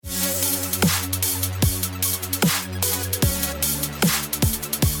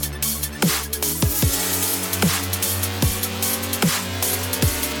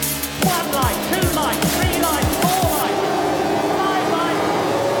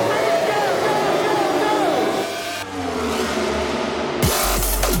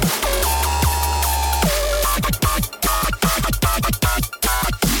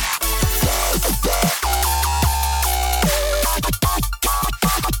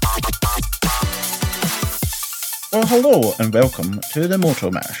Well, hello and welcome to the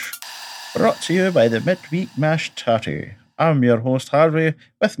Moto Mash, brought to you by the Midweek Mash Charity. I'm your host Harvey.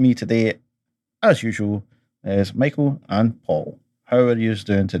 With me today, as usual, is Michael and Paul. How are you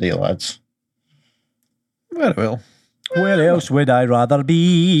doing today, lads? Very well. Where else would I rather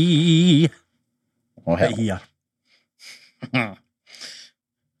be? Oh, hell. Right here.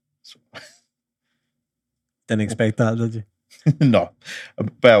 Didn't expect that, did you? No.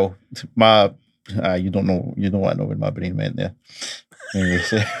 Well, my... you don't know. You know what I know when my brain went there.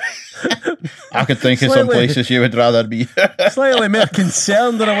 Anyways, I could think of some places you would rather be. Slightly more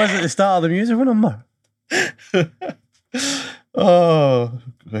concerned than I was at the start of the musical number. Oh,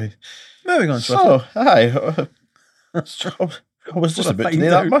 great. Moving on. So, hi. I was just about to do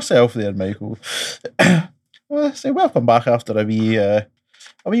that myself there, Michael. Well, say welcome back after a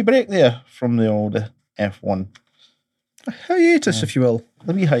wee break there from the old F1. Hiatus, if you will.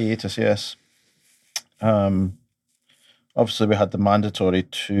 The wee hiatus, yes. Obviously we had the mandatory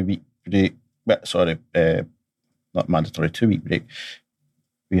 2-week break. Not mandatory 2-week break.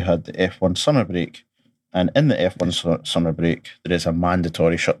 We had the F1 summer break, and in the F1 summer break there is a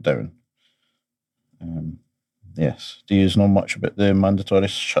mandatory shutdown. Yes. Do you know much about the mandatory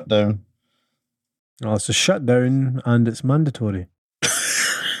shutdown? Well, it's a shutdown and it's mandatory.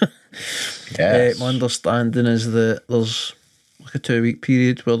 Yes. My understanding is that there's like a 2-week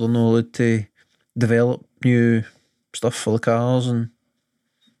period where they're not allowed to develop new stuff for the cars and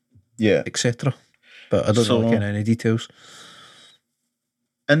etc. But I don't know any details.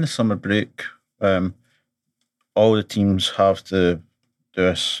 In the summer break, all the teams have to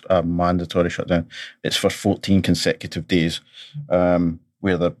do a mandatory shutdown. It's for 14 consecutive days,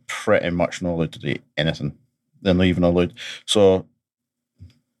 where they're pretty much not allowed to do anything. They're not even allowed. So,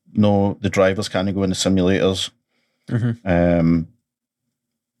 no, the drivers can't go in the simulators. Mm-hmm.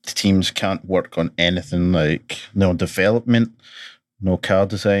 The teams can't work on anything like no development, no car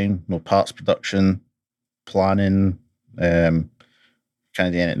design, no parts production, planning, can't do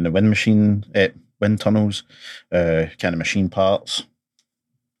anything in the wind tunnels, kind of machine parts.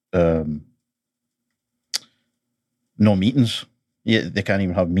 No meetings. Yeah, they can't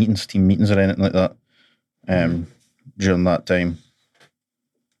even have meetings, team meetings or anything like that. During that time,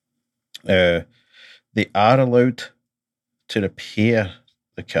 they are allowed to repair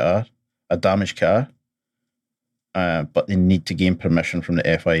the car, a damaged car, but they need to gain permission from the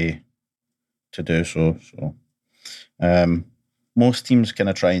FIA to do so. So, most teams kind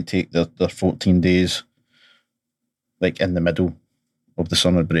of try and take their 14 days, like in the middle of the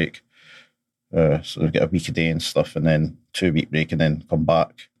summer break. So they get a week a day and stuff, and then 2-week break, and then come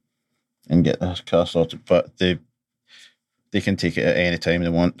back and get their car sorted. But they can take it at any time they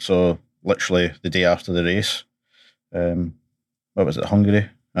want. So literally the day after the race, what was it, Hungary?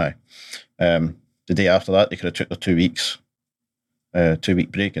 Aye. The day after that, they could have took their 2 weeks, 2-week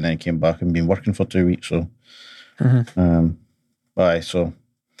break, and then came back and been working for 2 weeks. So, so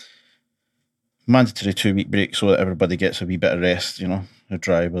mandatory 2-week break so that everybody gets a wee bit of rest. You know, the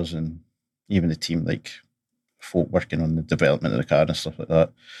drivers and even the team, like folk working on the development of the car and stuff like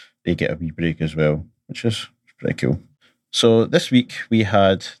that, they get a wee break as well, which is pretty cool. So this week we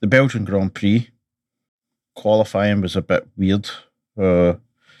had the Belgian Grand Prix. Qualifying was a bit weird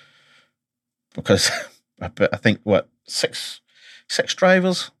because I think six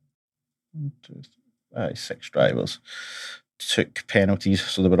drivers, 6 drivers took penalties,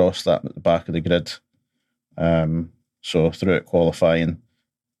 so they were all starting at the back of the grid. So throughout qualifying,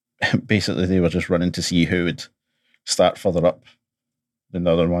 basically they were just running to see who would start further up than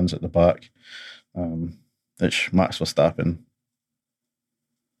the other ones at the back. Which Max Verstappen,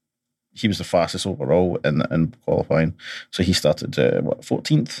 he was the fastest overall in qualifying. So he started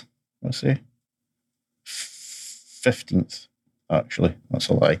 14th, I say 15th. Actually, that's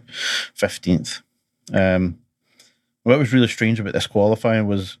a lie. 15th. What was really strange about this qualifying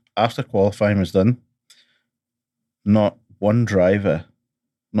was after qualifying was done, not one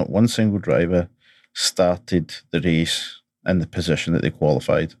single driver started the race in the position that they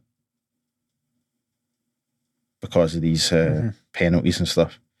qualified because of these penalties and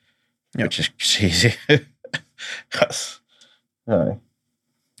stuff, which is crazy. That's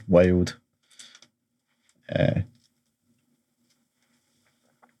wild.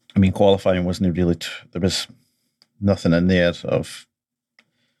 I mean, qualifying wasn't really... there was nothing in there of...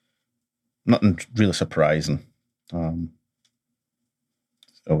 nothing really surprising, I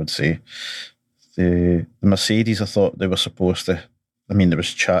would say. The Mercedes, I thought they were supposed to... I mean, there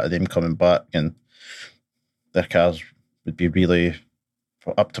was chat of them coming back and their cars would be really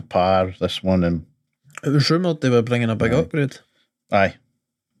up to par this one. And it was rumoured they were bringing a big upgrade. Aye.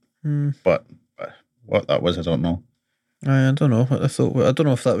 But what that was, I don't know. I don't know. I don't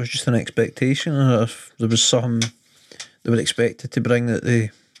know if that was just an expectation or if there was something they were expected to bring that they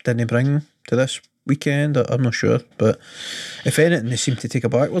didn't bring to this weekend. I'm not sure, but if anything, they seem to take a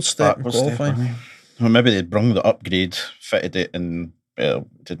backward step in qualifying. Well, maybe they'd brung the upgrade, fitted it, and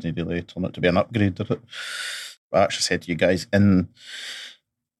didn't really turn it to be an upgrade, did it? I actually said to you guys in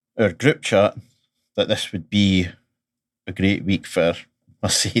our group chat that this would be a great week for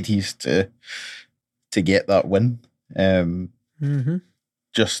Mercedes to get that win.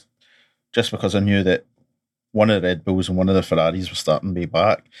 Just because I knew that one of the Red Bulls and one of the Ferraris were starting to be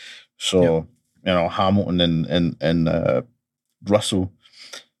back. So, Hamilton and Russell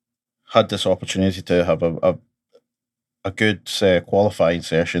had this opportunity to have a good qualifying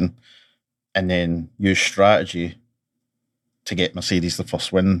session and then use strategy to get Mercedes the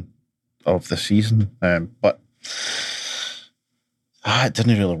first win of the season. But it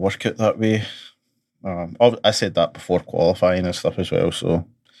didn't really work out that way. I said that before qualifying and stuff as well. So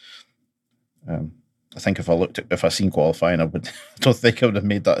I think if I seen qualifying, I don't think I would have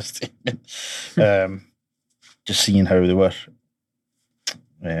made that statement. Just seeing how they were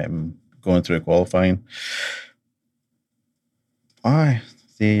going through qualifying.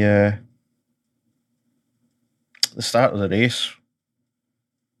 The start of the race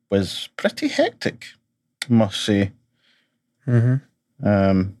was pretty hectic, I must say.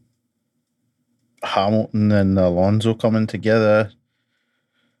 Hamilton and Alonso coming together.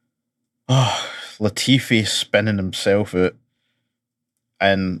 Latifi spinning himself out,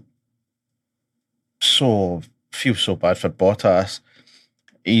 and feel so bad for Bottas.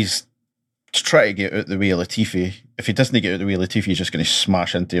 He's trying to get out the way of Latifi. If he doesn't get out the way of Latifi, he's just going to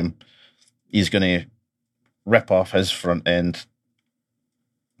smash into him. He's going to rip off his front end,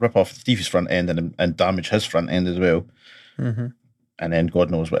 rip off Latifi's front end, and damage his front end as well. And then God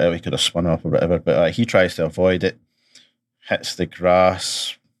knows whatever, he could have spun off or whatever. But he tries to avoid it, hits the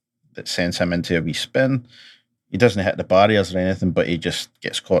grass that sends him into a wee spin. He doesn't hit the barriers or anything, but he just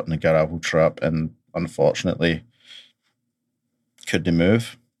gets caught in the gravel trap and unfortunately couldn't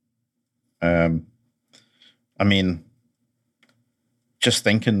move. I mean, just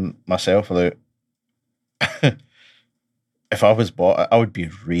thinking myself about if I was bought, I would be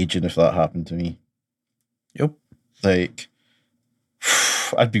raging if that happened to me. Yep. Like,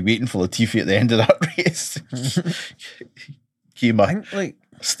 I'd be waiting for Latifi at the end of that race.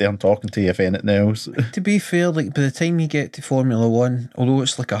 I'm talking to you if anything else. To be fair, like by the time you get to Formula One, although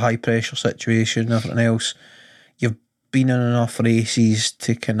it's like a high pressure situation and everything else, you've been in enough races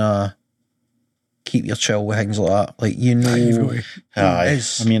to kind of keep your chill with things like that. Like,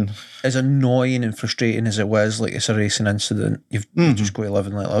 as annoying and frustrating as it was, like it's a racing incident, you've just got to live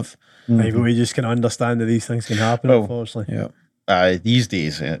and let live. We just can understand that these things can happen, unfortunately. Yeah. These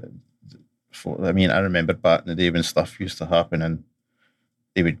days, I remember back in the day when stuff used to happen and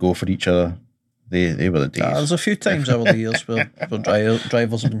they would go for each other. They were the days. There's a few times over the years where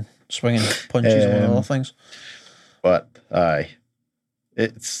drivers have been swinging punches and other things. But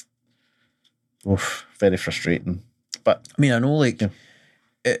it's very frustrating. But I mean, I know, like,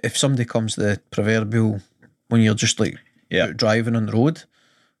 if somebody comes the proverbial when you're just like driving on the road,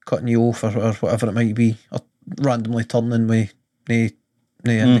 cutting you off or whatever it might be, or randomly turning with no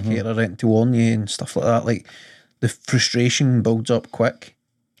indicator or anything to warn you and stuff like that, like the frustration builds up quick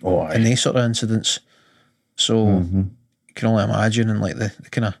in these sort of incidents. So you can only imagine in like the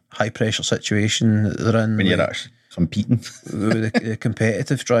kind of high pressure situation that they're in when you're actually competing, the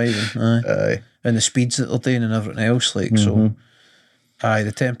competitive driving, and the speeds that they're doing and everything else. Like so,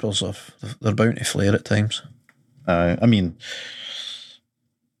 the tempers they're bound to flare at times. I mean,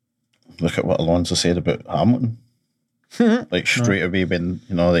 look at what Alonso said about Hamilton. Like straight away when,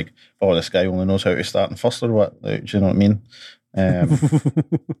 like, this guy only knows how to start in first or what, like, do you know what I mean? It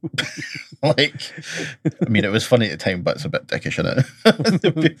was funny at the time, but it's a bit dickish, isn't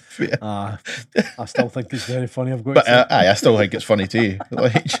it? I still think it's very funny, I've got but to say. I still think it's funny too.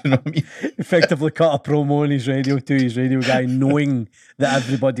 Like, do you know what I mean? Effectively cut a promo on his radio to his radio guy, knowing that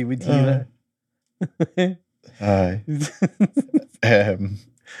everybody would hear it.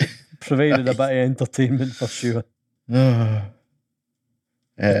 Provided a bit of entertainment for sure. I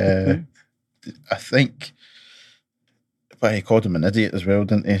think, but he called him an idiot as well,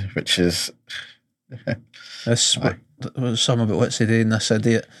 didn't he? Which is some about what's he doing. This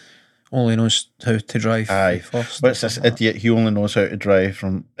idiot only knows how to drive first. What's this idiot? He only knows how to drive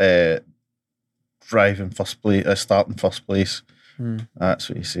from drive in first place, start in first place. That's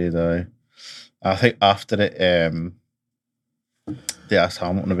what he said. I think after it, they asked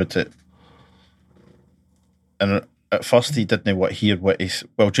Hamilton about it, and at first he didn't want to hear what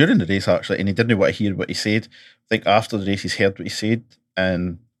during the race actually, and he didn't want to hear what he said. I think after the race he's heard what he said,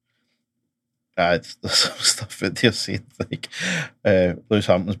 and there's some stuff out there saying like Lewis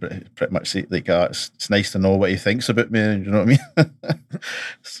Hamilton's pretty much say like it's nice to know what he thinks about me, you know what I mean?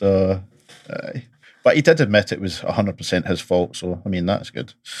 So but he did admit it was 100% his fault, so I mean that's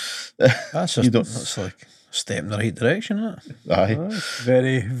good. That's just that's like a step in the right direction, isn't it? Aye. That's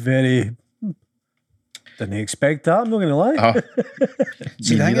very, very. Didn't expect that. I'm not going to lie.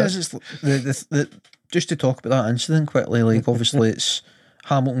 See, the thing is, it's the just to talk about that incident quickly. Like, obviously, it's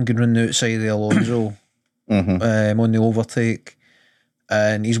Hamilton going round the outside of the Alonso on the overtake,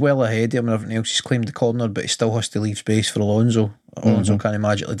 and he's well ahead of him and everything else. He's claimed the corner, but he still has to leave space for Alonso. Alonso can't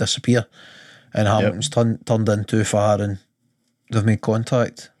magically disappear, and Hamilton's turned in too far, and they've made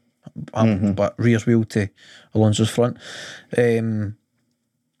contact. Hamilton's back rear wheel to Alonso's front,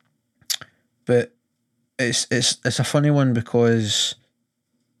 but. It's a funny one because,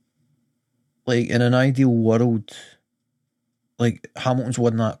 like, in an ideal world, like, Hamilton's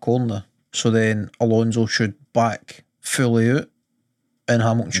won that corner, so then Alonso should back fully out and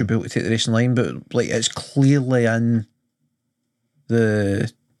Hamilton should be able to take the racing line, but like it's clearly in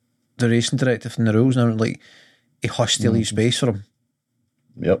the racing directive and the rules now, like he has to leave space for him.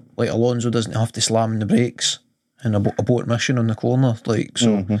 Yep. Like Alonso doesn't have to slam the brakes and abort mission on the corner, like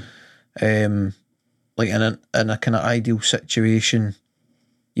so. Like in a kind of ideal situation,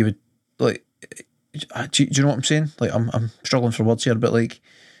 you would like. Do you know what I'm saying? Like I'm struggling for words here, but like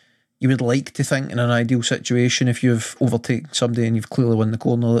you would like to think in an ideal situation, if you've overtaken somebody and you've clearly won the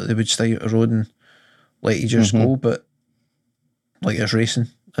corner, that they would stay out of the road and let you just go. But like it's racing,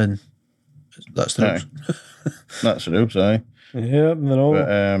 and that's the rules. That's the rules, aye. Yeah, they're all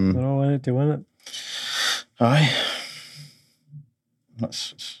in it to win it. Aye.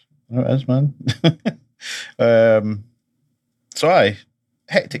 That's how it is, man. So aye,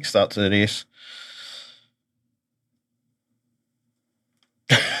 hectic start to the race.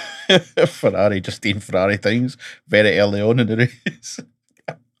 Ferrari just doing Ferrari things very early on in the race.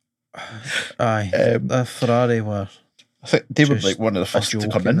 Aye, the Ferrari were. I think they were like one of the first to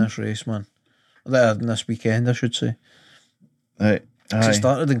come in this race, man. In this weekend, I should say. Right. It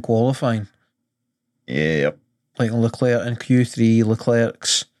started in qualifying. Yeah. Yep. Like Leclerc in Q3,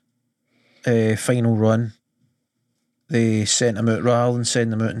 Leclerc's final run, they sent him out rather than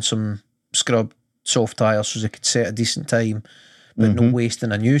sending him out in some scrub soft tyres so they could set a decent time, but not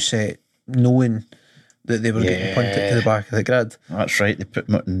wasting a new set, knowing that they were getting punted to the back of the grid. That's right. They put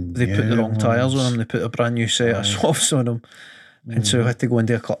the wrong tyres on him. They put a brand new set of softs on him, and so I had to go and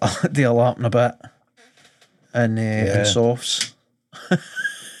do a lap and a bit and softs.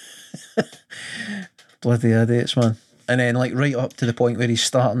 Bloody idiots, man. And then, like, right up to the point where he's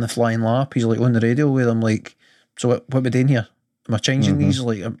starting the flying lap, he's like on the radio with them, like, so what are we doing here? Am I changing these?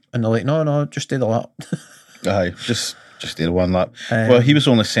 Like, and they're like, no, just do the lap. Aye, just do the one lap. Well, he was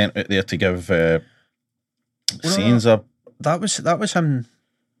only sent out there to give Sainz a. That was him.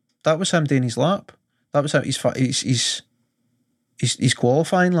 That was him doing his lap. That was his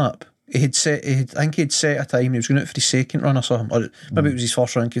qualifying lap. I think he'd set a time. He was going out for his second run or something, or maybe it was his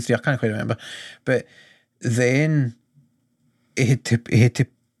first run in Q3. I can't quite remember. But then he had to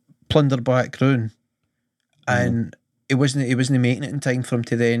plunder back round, and he wasn't making it in time for him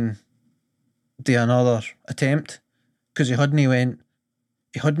to then do another attempt, because he hadn't went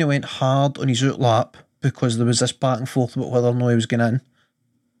hard on his out lap because there was this back and forth about whether or not he was going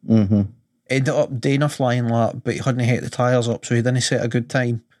in. Ended up doing a flying lap, but he hadn't hit the tyres up, so he didn't set a good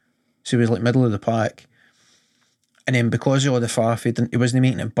time. So he was like middle of the pack. And then because of all the faff, he wasn't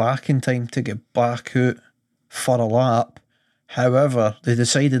making it back in time to get back out for a lap. However, they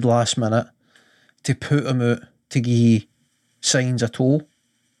decided last minute to put him out to give Sainz a toll.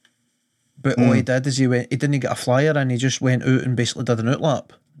 But all he did is he didn't get a flyer, and he just went out and basically did an out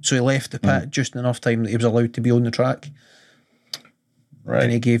lap. So he left the pit just enough time that he was allowed to be on the track. Right.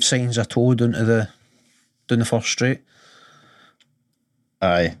 And he gave Sainz a toll down the first straight.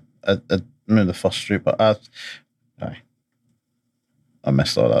 Aye. I remember the first straight, but I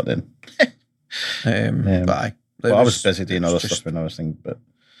missed all that then. But aye. I was busy doing other stuff when I was thinking, but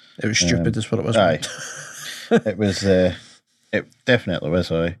it was stupid is what it was. Aye. It was it definitely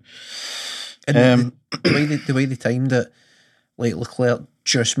was, aye. And the way they timed it, like Leclerc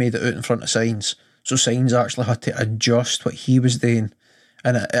just made it out in front of Sainz, so Sainz actually had to adjust what he was doing,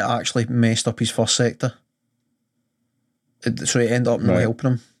 and it actually messed up his first sector. So it ended up not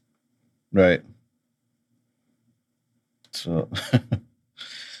helping him. Right. So,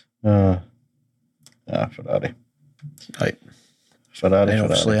 Ferrari. Right. Ferrari.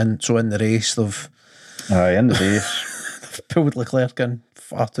 Obviously, in the race, Aye, in the days. Pulled Leclerc in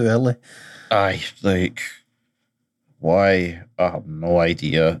far too early. Aye, like, why? I have no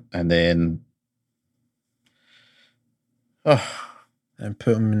idea. And then, And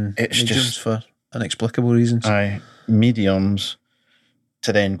put him in It's mediums just- for inexplicable reasons. aye, mediums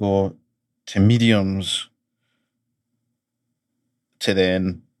to then go to mediums to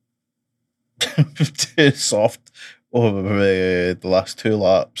then to soft over the last 2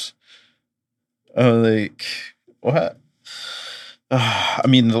 laps. I'm like, what? I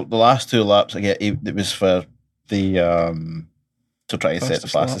mean, the last 2 laps, I get it was for the to try and set the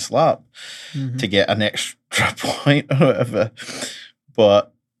fastest lap Mhm. to get an extra point or whatever,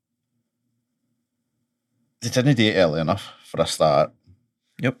 but they didn't do it early enough for a start.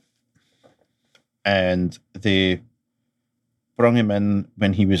 Yep. And they brought him in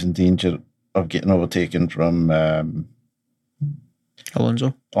when he was in danger of getting overtaken from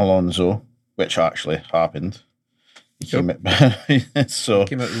Alonso which actually happened. He came out, so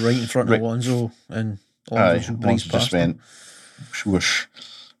came out right in front of Right. Alonso, and Alonso breezed just past him. went swoosh.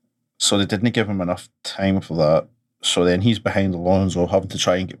 So they didn't give him enough time for that. So then he's behind Alonso, having to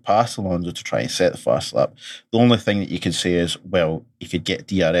try and get past Alonso to try and set the fast lap. The only thing that you could say is, well, he could get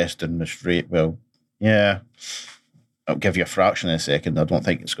DRS down the straight. Well, yeah, I'll give you a fraction in a second. I don't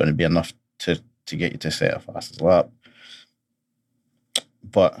think it's going to be enough to get you to set a fastest lap.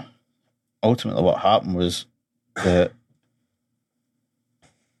 But ultimately what happened was that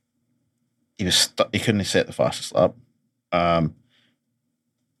he was he couldn't set the fastest lap.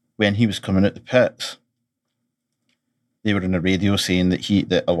 When he was coming out the pits, they were in the radio saying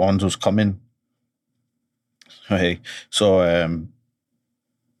that Alonso's coming. Okay, so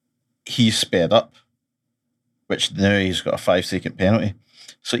he's sped up, which now he's got a 5-second penalty.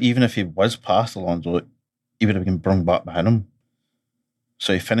 So even if he was past Alonso, he would have been brung back behind him.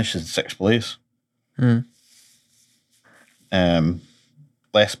 So he finishes in 6th place.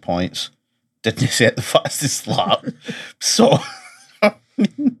 Less points. Didn't set the fastest lap. So, I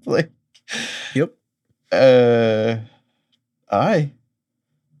mean, like, Yep. aye.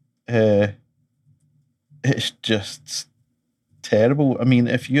 It's just terrible. I mean,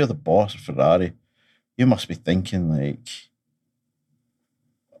 if you're the boss of Ferrari, you must be thinking, like,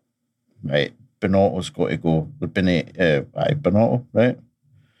 right, Binotto's got to go. Binotto, right?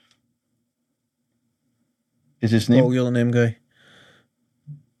 Is his name? Oh, you're the name guy.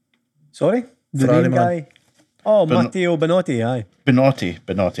 Sorry? The Ferrari name man. guy? Oh, Matteo Benotti, aye.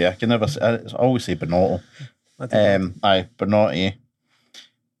 Benotti. I can never say, I always say Binotto. Aye, Benotti.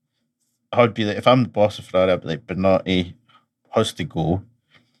 I would be like, if I'm the boss of Ferrari, I'd be like, Benotti has to go.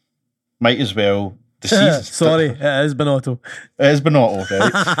 Might as well. The season. Sorry, it is Benotto. It is Binotto,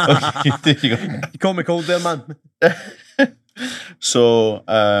 right? Okay, there you go. You caught me cold there, man. So,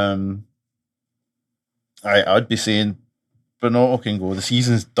 I'd be saying Binotto can go. The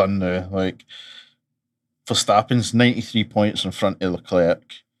season's done now. Like, Verstappen's 93 points in front of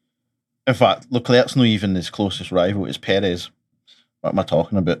Leclerc. In fact, Leclerc's not even his closest rival. It's Perez. What am I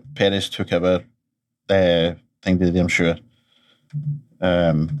talking about? Perez took over the thing today, I'm sure.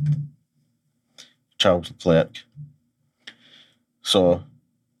 Charles Leclerc. So,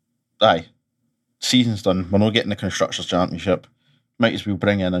 aye. Season's done. We're not getting the Constructors' Championship. Might as well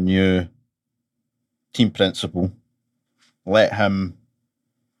bring in a new team principal. Let him,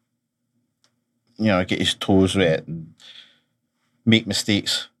 get his toes wet and make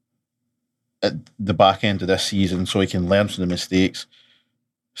mistakes at the back end of this season so he can learn from the mistakes,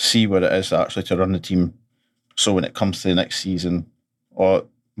 see what it is actually to run the team. So when it comes to the next season, or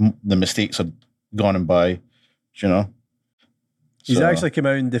the mistakes are gone and by, He's So, actually come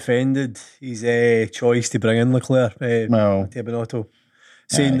out and defended his choice to bring in Leclerc, well, Matteo Binotto,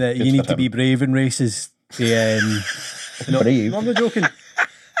 saying Aye, that good you need for to be him. brave in races. brave. No, I'm not joking.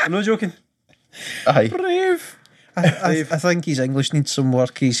 I'm not joking. Aye. Brave. I think his English needs some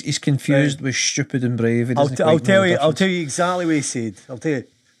work. He's confused with stupid and brave. He doesn't I'll quite know tell the you. I'll difference. tell you exactly what he said. I'll tell you.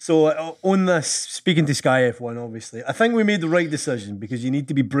 So on this, speaking to Sky F1, obviously, I think we made the right decision because you need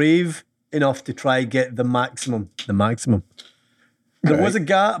to be brave enough to try get the maximum. The maximum. There was a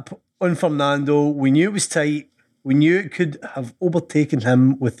gap on Fernando. We knew it was tight. We knew it could have overtaken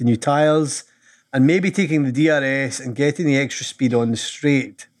him with the new tyres and maybe taking the DRS and getting the extra speed on the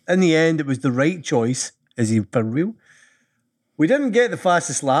straight. In the end, it was the right choice. Is he for real? We didn't get the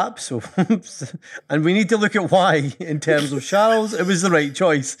fastest lap, so and we need to look at why in terms of Charles. It was the right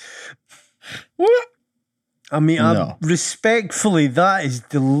choice. What? I mean, No. respectfully, that is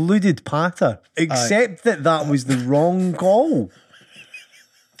deluded patter. Except that was the wrong call.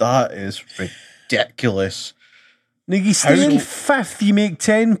 That is ridiculous. Now you stay in fifth, you make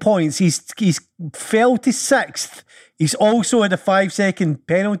 10 points. He's fell to sixth. He's also had a 5-second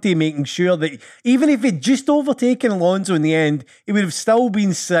penalty, making sure that even if he'd just overtaken Alonso in the end, he would have still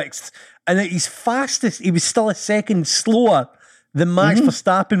been sixth. And at his fastest, he was still a second slower than Max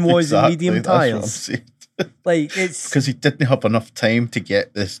Verstappen was in medium tyres. Like, it's because he didn't have enough time to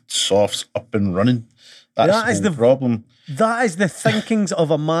get the softs up and running. That's the problem. That is the thinkings of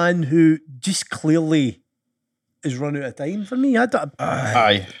a man who just clearly is run out of time for me.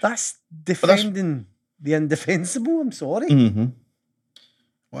 Aye. That's defending the indefensible. I'm sorry. Mm-hmm.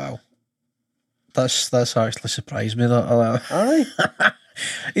 Wow. That's actually surprised me. Aye.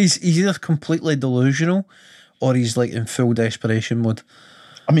 He's either completely delusional or he's like in full desperation mode.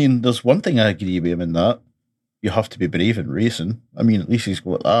 I mean, there's one thing I agree with him in that. You have to be brave in racing. I mean, at least he's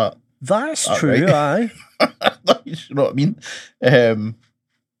got that. That's true, right? aye. You know what I mean?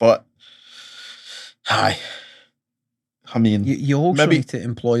 But, aye. I mean... You also need to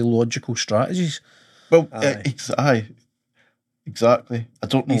employ logical strategies. Well, aye. Exactly. I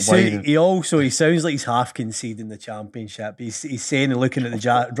don't know why. He sounds like he's half conceding the championship. He's saying and looking at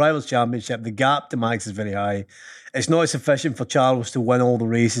the Drivers' Championship, the gap to Max is very high. It's not sufficient for Charles to win all the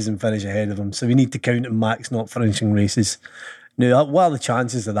races and finish ahead of him. So we need to count on Max not finishing races. Now, what are the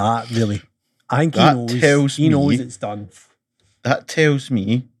chances of that, really? I think he knows it's done. That tells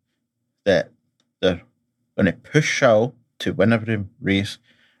me that they're going to push Charles to win every race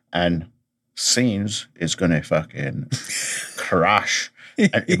and Sainz is going to fucking crash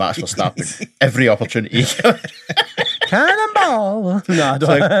into Max Verstappen every opportunity. Cannonball! No, I don't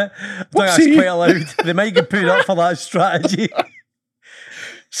think that's quite allowed. They might get put up for that strategy.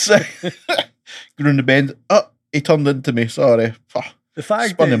 So, going the bend. Oh, he turned into me, sorry. The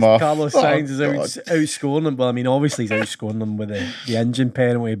fact that Carlos Sainz is outscoring him, well, I mean, obviously he's outscoring them with the engine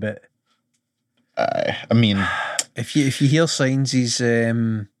penalty, but... I mean... If you hear Sainz's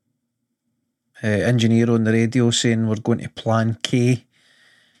engineer on the radio saying we're going to plan K,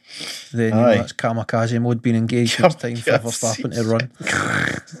 then you know that's kamikaze mode being engaged. It's time for Verstappen to run.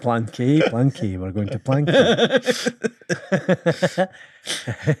 Plan K, we're going to plan K.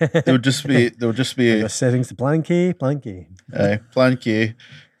 There'll just be settings to plan K. Plan K.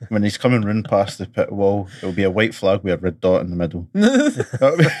 When he's coming round past the pit wall, it'll be a white flag with a red dot in the middle. Yes.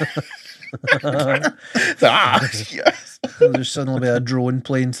 There's suddenly be a drone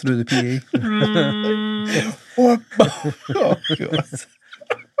playing through the PA. Oh God.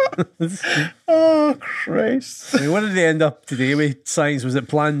 Oh Christ. I mean, where did they end up today with Sainz? Was it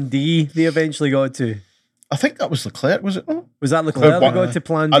Plan D they eventually got to? I think that was Leclerc, was it? Was that Leclerc that got to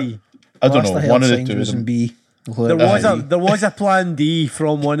Plan D? I don't know. One of the two was in B. There was a Plan D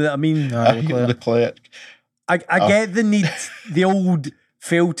from one of the, I mean, Leclerc. I get the need, the old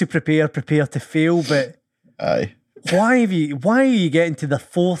fail to prepare to fail, but aye. Why are you getting to the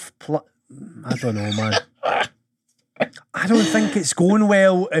fourth I don't know, man. I don't think it's going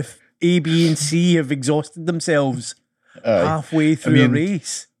well if A, B and C have exhausted themselves halfway through a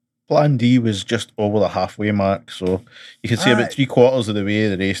race. Plan D was just over the halfway mark, so you can see about 3/4 of the way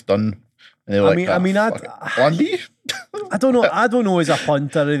the race done. And Plan D? I don't know as a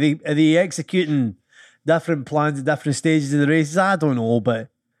punter, are they executing different plans at different stages of the races? I don't know, but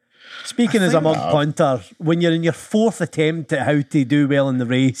speaking as a mug punter, when you're in your fourth attempt at how to do well in the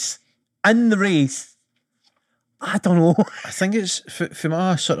race, I don't know. I think it's, for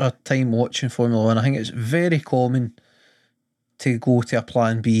my sort of time watching Formula One, I think it's very common to go to a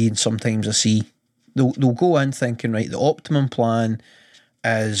plan B and sometimes a C. They'll go in thinking, right, the optimum plan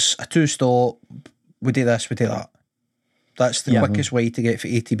is a 2-stop, we do this, we do that. That's the quickest way to get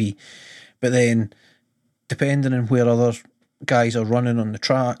from A to B. But then, depending on where other guys are running on the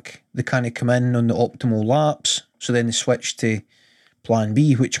track, they kind of come in on the optimal laps, so then they switch to Plan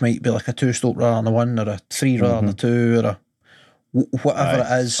B, which might be like a 2-stop rather than a 1, or a 3 rather than a 2, or a whatever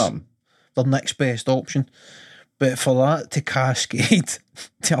it is, their next best option. But for that to cascade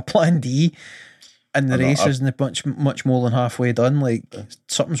to a Plan D and the race isn't much more than halfway done, like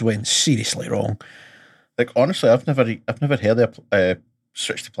something's went seriously wrong. Like honestly, I've never heard of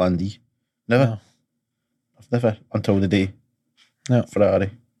switch to Plan D. Never. No. I've never until the day. No.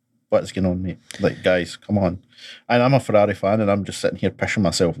 Ferrari. What's going on, mate? Like, guys, come on. And I'm a Ferrari fan, and I'm just sitting here pissing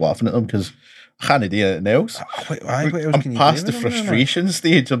myself laughing at them because I can't do anything else. I'm past the frustration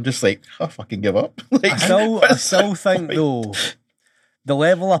stage. I'm just like, I fucking give up. Like, I still think though, the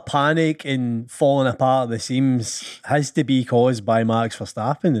level of panic and falling apart of the seams has to be caused by Max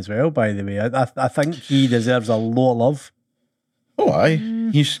Verstappen as well. By the way, I think he deserves a lot of love. Oh, aye.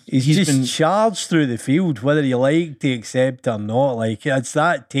 He's just been charged through the field, whether you like to accept or not. Like,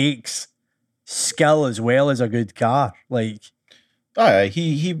 that takes skill as well as a good car. Like, Aye,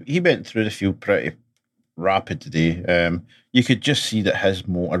 he went through the field pretty rapid today. You could just see that his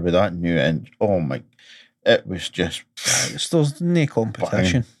motor with that new engine, oh my, it was just There's no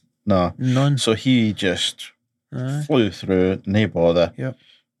competition. no, None. So he just flew through, no bother. Yep.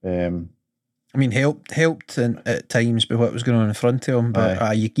 I mean, helped at times by what was going on in front of him,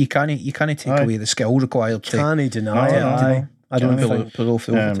 but you can't take away the skill required. Can't deny it. Aye. I don't think pull off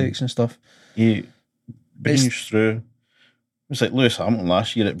the overtakes and stuff. He breezed through. It was like Lewis Hamilton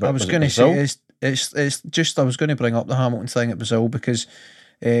last year. I was going to say it's just I was going to bring up the Hamilton thing at Brazil because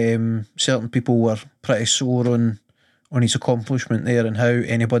certain people were pretty sore on his accomplishment there and how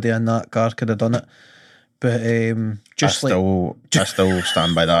anybody in that car could have done it. But I still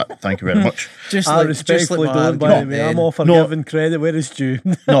stand by that. Thank you very much. I respectfully don't, by the way. I'm all for giving credit where it's due.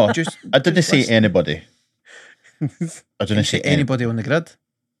 No, I didn't say anybody. I didn't say anybody on the grid.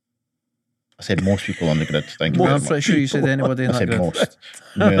 I said most people on the grid. Thank you. I'm pretty sure you said anybody in that grid. Most.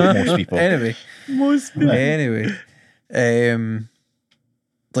 Most people. Anyway, most people. Anyway,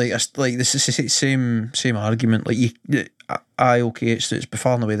 like this is the same argument. Like it's by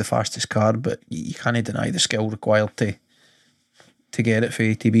far and away the fastest car, but you can't deny the skill required to get it for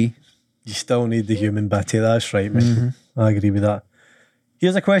A to B. You still need the human bit. That's right, mate. Mm-hmm. I agree with that.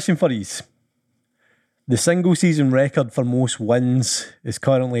 Here's a question for you. The single season record for most wins is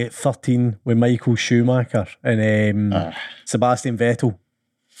currently at 13 with Michael Schumacher and Sebastian Vettel.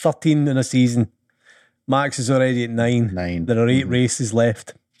 13 in a season. Max is already at 9. There are 8 races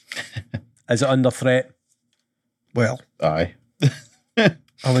left. Is it under threat? Well, aye. I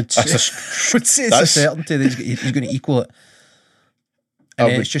would say it's a certainty that he's going to equal it.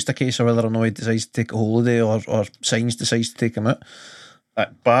 And it's just a case of whether or not he decides to take a holiday or Sainz decides to take him out.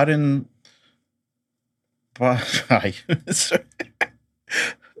 Aye.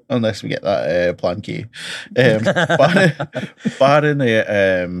 Unless we get that plan K.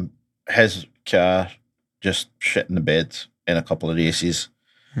 Barring his car just shit in the bed in a couple of races.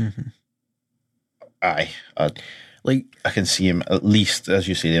 Mm-hmm. I can see him at least, as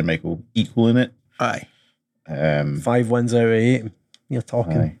you say there, Michael, equaling it. Aye. 5 wins out of 8. You're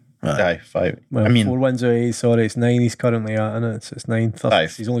talking. Aye, 5. Well, 4 wins out of 8. Sorry, it's 9. He's currently at, and it's 9.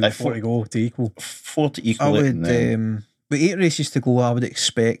 He's only got 4 to go to equal. 4 to equal. I would, with 8 races to go, I would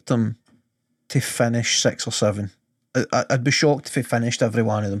expect him to finish 6 or 7. I'd be shocked if he finished every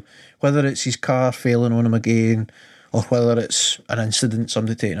one of them. Whether it's his car failing on him again, or whether it's an incident,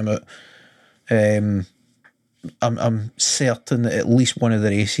 somebody taking him out. I'm certain that at least one of the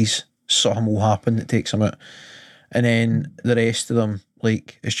races something will happen that takes him out, and then the rest of them,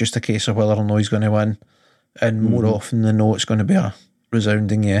 like, it's just a case of whether or not he's going to win, and more often than not it's going to be a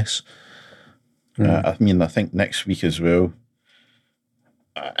resounding yes. I mean, I think next week as well,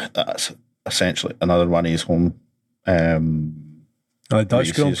 that's essentially another one of his home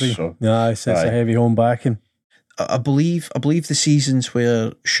Dutch Grand Prix. So, it's a heavy home backing. I believe the seasons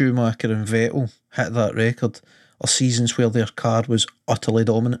where Schumacher and Vettel hit that record are seasons where their car was utterly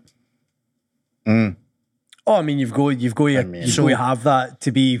dominant. Mm. Oh, I mean, you've got to have that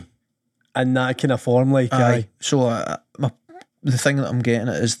to be in that kind of form, like. Aye. So the thing that I'm getting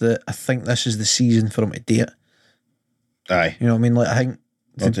at is that I think this is the season for him to do it. Aye, you know what I mean? Like, I think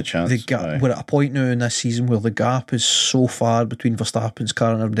not a chance. We're at a point now in this season where the gap is so far between Verstappen's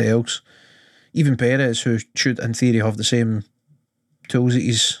car and everybody else. Even Perez, who should in theory have the same tools at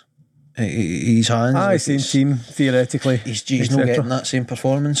his hands. Aye, same team theoretically. He's not getting that same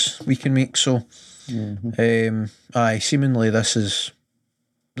performance we can make. So, seemingly this is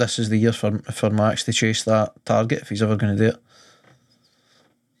the year for Max to chase that target if he's ever going to do it.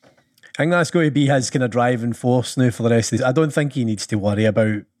 I think that's going to be his kind of driving force now for the rest of this. I don't think he needs to worry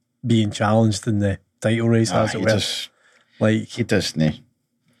about being challenged in the title race, as it were. Like, he doesn't.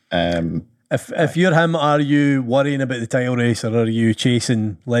 If you're him, are you worrying about the title race or are you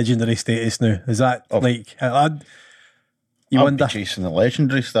chasing legendary status now? Is that you wonder? Be chasing the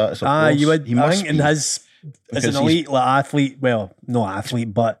legendary status. You would. I think in his as an elite athlete, well, not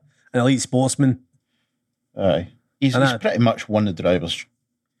athlete, but an elite sportsman. Aye, he's pretty much won the drivers'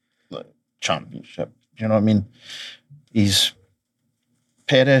 championship. Do you know what I mean?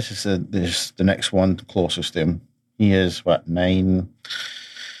 Perez is the next one closest to him. He is 9.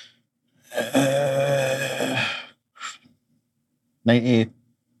 90.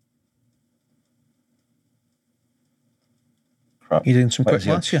 Crap. You doing some quick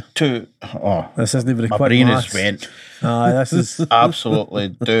maths here? This isn't even a my quick brain maths. is went. This is absolutely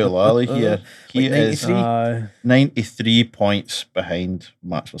doolally here. He is 93 points behind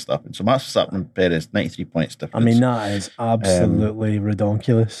Max Verstappen. So Max Verstappen and Perez, 93 points difference. I mean, that is absolutely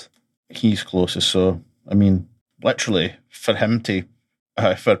redonkulous. he's closest. So, I mean, literally, for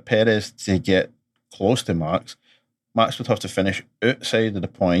Perez to get close to Max would have to finish outside of the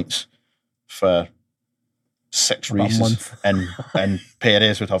points for 6 About a races, month. and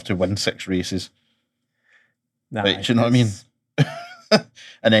Perez would have to win 6 races. Nah, Right, do you know what I mean?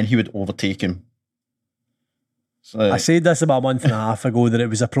 And then he would overtake him. So, I said this about a month and a half ago that it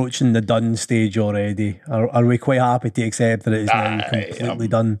was approaching the done stage already. Are we quite happy to accept that it is now completely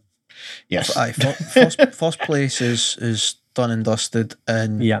done? yes. First place is done and dusted,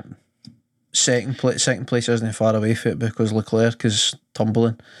 and Yeah. second place isn't far away from it because Leclerc is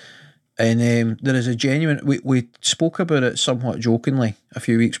tumbling. And there is a genuine. We spoke about it somewhat jokingly a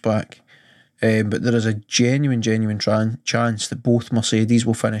few weeks back, but there is a genuine chance that both Mercedes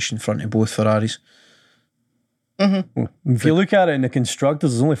will finish in front of both Ferraris. Well, if you look at it in the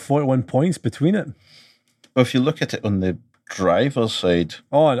constructors, there's only 41 points between it. Well, if you look at it on the driver's side,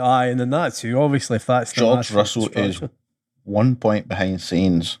 Oh, aye, and then that too. Obviously, if that's the George national Russell is constructor. 1 point behind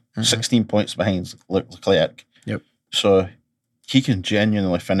Sainz, 16 points behind Leclerc. Yep. So he can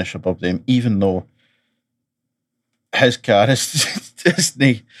genuinely finish above them, even though his car is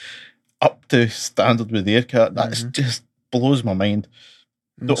isn't up to standard with their car. That just blows my mind.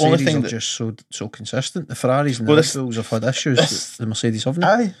 The Mercedes only thing are that just so consistent. The Ferraris and Well, the this- Red Bulls have had issues that the Mercedes haven't.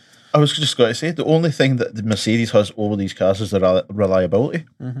 I was just going to say the only thing that the Mercedes has over these cars is the reliability,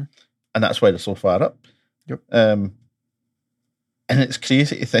 and that's why they're so far up. Yep. And it's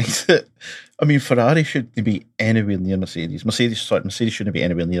crazy to think that, I mean, Ferrari shouldn't be anywhere near Mercedes. Mercedes shouldn't be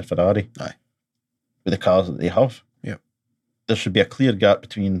anywhere near Ferrari. Aye. With the cars that they have. Yep. There should be a clear gap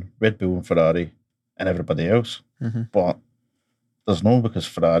between Red Bull and Ferrari and everybody else. But there's no, because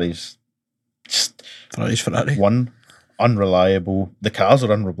Ferrari's just Ferrari. one, unreliable. The cars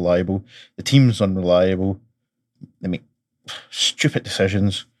are unreliable. The team's unreliable. They make stupid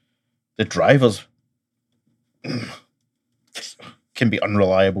decisions. The drivers can be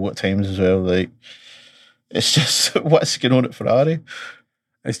unreliable at times as well. Like, it's just what's going on at Ferrari.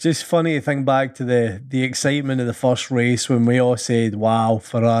 It's just funny to think back to the excitement of the first race when we all said, wow,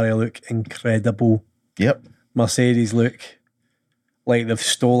 Ferrari look incredible. Yep. Mercedes look like they've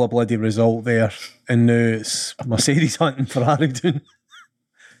stole a bloody result there. And now it's Mercedes hunting Ferrari doing.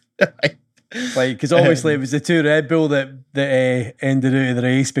 Like, because obviously it was the two Red Bull that ended out of the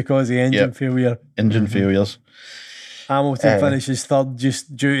race because of the engine failure. Engine failures. Hamilton finishes third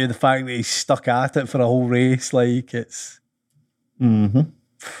just due to the fact that he's stuck at it for a whole race. Like, it's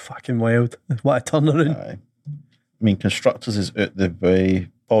fucking wild. What a turnaround. I mean, constructors is out the way.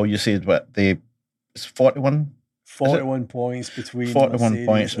 Paul, you said what? It's 41? 41 points between 41 Mercedes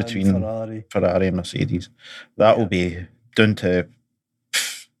points and between Ferrari and Mercedes. That will be down to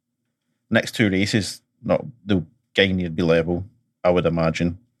next 2 races. Not the game will be level, I would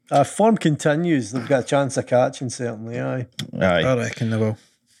imagine. Form continues. They've got a chance of catching, certainly. Aye. I reckon they will.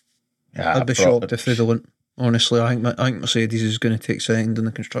 Yeah, I'd be shocked if they don't. Honestly, I think Mercedes is going to take second in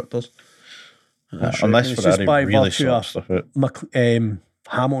the constructors. Unless It's just Ferrari by really virtue sorts stuff out.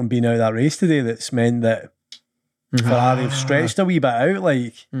 Hamilton being out of that race today, that's meant that Ferrari have stretched a wee bit out.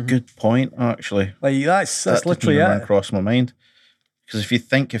 Like, Good point, actually. like that's That literally didn't even it. cross my mind. Because if you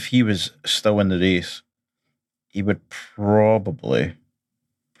think if he was still in the race, he would probably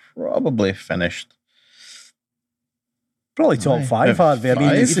finished. Probably top 5, Harvey. I mean,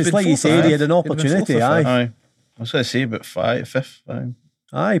 Five. it's like you said, he had an opportunity. Aye, I was going to say about 5th.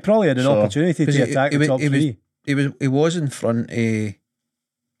 he probably had an So- opportunity to attack the top 3. He was in front of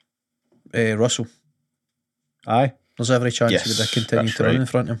Russell. Aye. There's every chance Yes, he would have continued that's to run right. in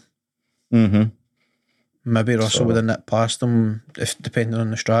front of him. Mm-hmm. Maybe Russell So- would have nipped past him, if depending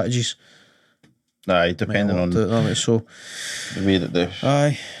on the strategies. Aye, depending on the So, way that the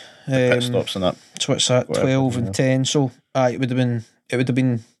aye. pit stops and that. So it's at Whatever, 12 and 10. So it would have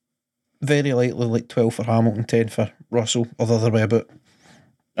been very likely like 12 for Hamilton, 10 for Russell, or the other way about.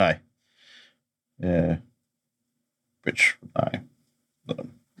 Aye. Yeah. Which, aye.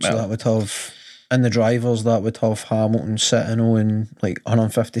 So that would have, in the drivers, that would have Hamilton sitting on like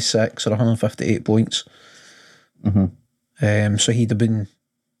 156 or 158 points. So he'd have been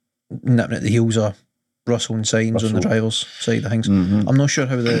nipping at the heels of Russell and Sainz on the drivers' side of things. I'm not sure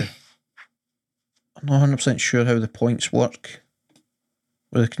how I'm not 100% sure how the points work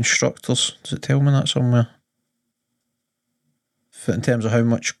with the constructors. Does it tell me that somewhere? In terms of how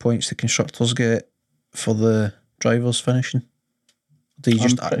much points the constructors get for the drivers finishing? Do you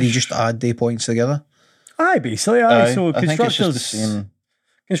just add the points together? Aye, basically. Aye. So I think it's just the constructors, same.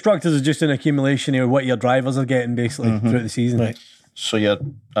 constructors are just an accumulation of what your drivers are getting basically throughout the season. Right. So, yeah,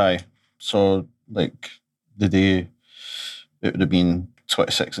 aye. So, like, the day it would have been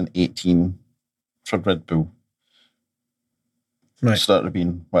 26 and 18 for Red Bull. Right. Started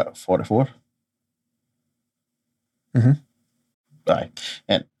being, 44? Mm-hmm.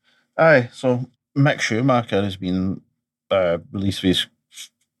 So Mick Schumacher has been released for his,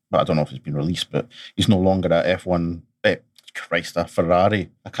 I don't know if he's been released, but he's no longer at F1, a Ferrari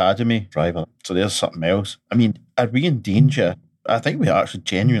Academy driver. So there's something else. I mean, are we in danger? I think we actually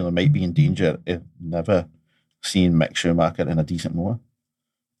genuinely might be in danger of never seeing Mick Schumacher in a decent motor.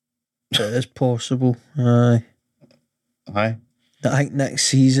 It is possible. Aye. Aye. I think next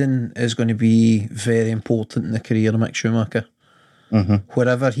season is going to be very important in the career of Mick Schumacher. Mm-hmm.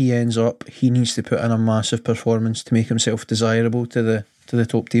 Wherever he ends up, he needs to put in a massive performance to make himself desirable to the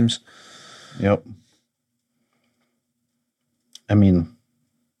top teams. Yep. I mean,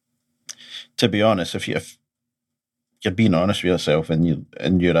 to be honest, if you're being honest with yourself and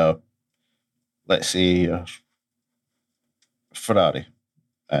you're a, let's say, a Ferrari,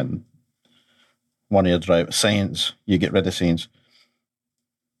 and one of your drivers, Sainz, you get rid of Sainz.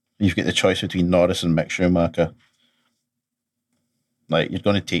 You've got the choice between Norris and Mick Schumacher. Like, you're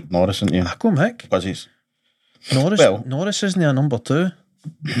going to take Norris, aren't you? I go Mick. Because he's... Norris isn't a number two.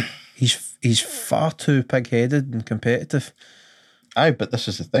 He's far too pig-headed and competitive. Aye, but this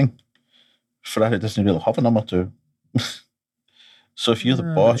is the thing. Ferrari doesn't really have a number two. So if you're the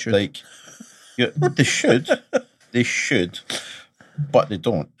boss, like... They should, but they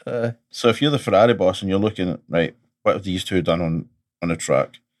don't. So if you're the Ferrari boss and you're looking at, right, what have these two done on the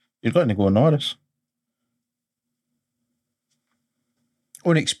track? You're going to go Norris.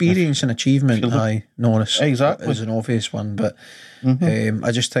 On experience and achievement, Norris exactly is an obvious one, but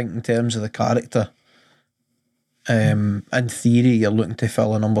I just think in terms of the character, in theory, you're looking to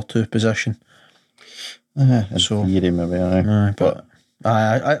fill a number two position. Theory, maybe, but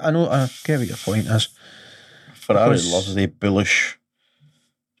I know, I get what your point is. Ferrari loves the bullish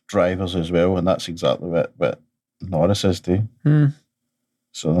drivers as well, and that's exactly what Norris is too.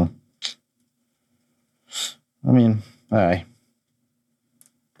 So, I mean, aye.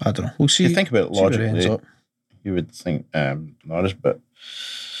 I don't know. We'll see. You think about it logically, it you would think Norris, but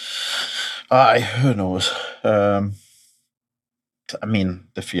who knows? I mean,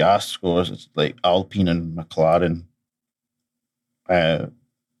 the fiascos, it's like Alpine and McLaren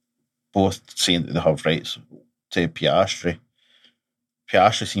both saying that they have rights to Piastri.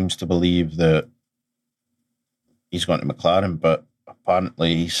 Piastri seems to believe that he's going to McLaren, but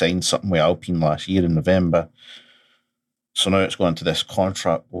apparently he signed something with Alpine last year in November. So now it's going to this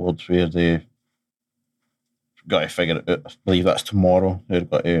contract board where they got to figure it out. I believe that's tomorrow. They've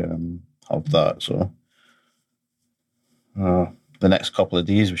got to have that. So the next couple of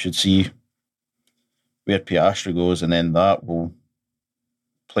days we should see where Piastri goes, and then that will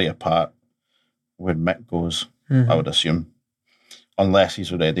play a part where Mick goes, I would assume. Unless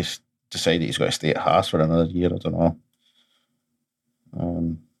he's already decided he's got to stay at Haas for another year, I don't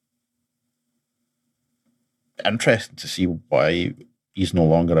know. Interesting to see why he's no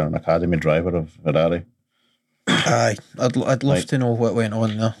longer an academy driver of Ferrari. Aye, I'd love to know what went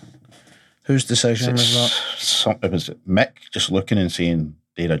on there. Whose decision was that? It was Mick just looking and saying,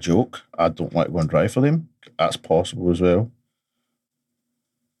 they're a joke, I don't want to go and drive for them. That's possible as well.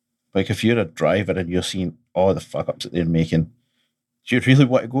 Like, if you're a driver and you're seeing all the fuck ups that they're making, do you really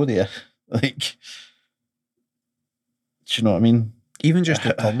want to go there? Like, do you know what I mean? Even just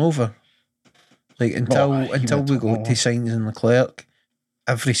the turnover. Like, until we got to Sainz and Leclerc,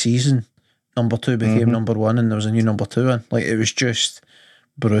 every season, number two became number one and there was a new number two in. Like, it was just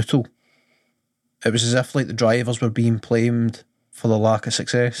brutal. It was as if, like, the drivers were being blamed for the lack of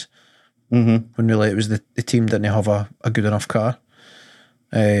success. When really it was the team didn't have a good enough car.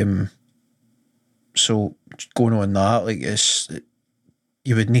 So, going on that, like,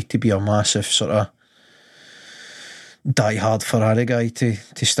 you would need to be a massive sort of die-hard Ferrari guy to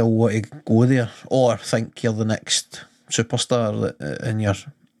still want to go there, or think you're the next superstar and you're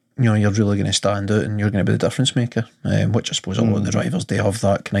really going to stand out and you're going to be the difference maker, which I suppose a lot of the drivers, they have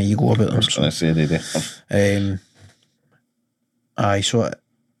that kind of ego about them. I was going to say they do.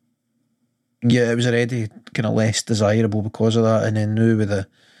 It was already kind of less desirable because of that, and then now with the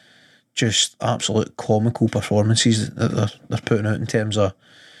just absolute comical performances that they're putting out in terms of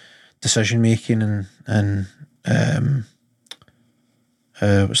decision making and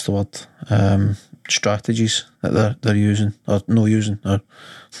what's the word? Strategies that they're using or no using, or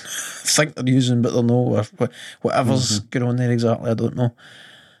think they're using but they're no, or whatever's going on there exactly, I don't know.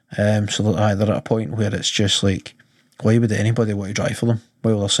 So they're at a point where it's just like, why would anybody want to drive for them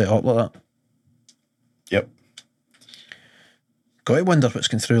while they're set up like that? Yep. Got to wonder what's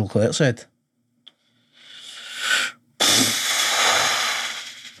going through Leclerc's head.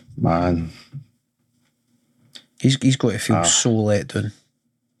 Man. He's got to feel so let down.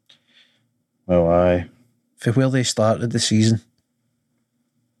 Well, aye. For where they started the season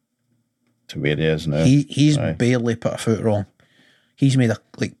to where he is now. He's barely put a foot wrong. He's made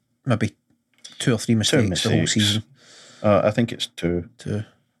maybe 2 or 3 mistakes the whole season. I think it's 2.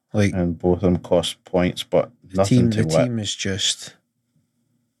 And both of them cost points, but the team is just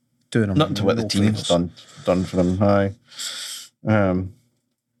doing them nothing to what the team's done for them. Aye.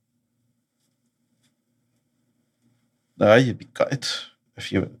 You'd be gutted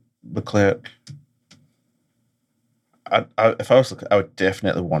if you Leclerc. If I was Leclerc, I would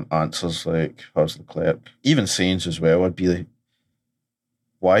definitely want answers. Like if I was Leclerc, even Sainz as well, I'd be like,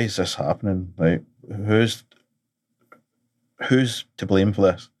 why is this happening? Like who's to blame for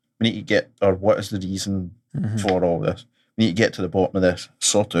this? We need to get, or what is the reason for all this? We need to get to the bottom of this,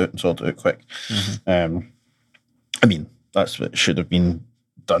 sort it out quick. I mean, that's what should have been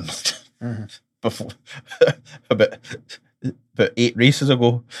done before about 8 races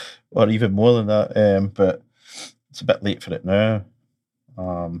ago, or even more than that. But it's a bit late for it now.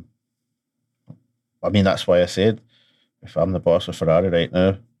 I mean, that's why I said, if I'm the boss of Ferrari right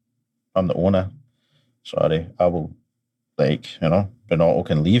now, I'm the owner. Sorry, I will, Binotto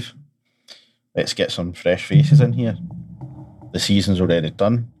can leave. Let's get some fresh faces in here. The season's already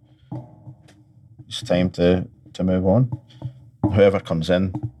done. It's time to move on. Whoever comes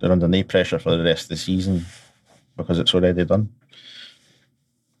in, they're under no pressure for the rest of the season because it's already done.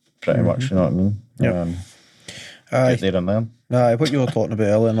 Pretty much, you know what I mean? Yeah. Get there and learn. What you were talking about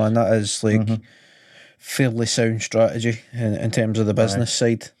earlier, man, that is fairly sound strategy in terms of the business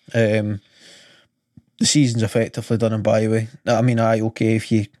side. The season's effectively done in byway. I mean, okay,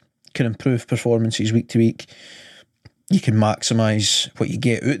 if you can improve performances week to week, you can maximise what you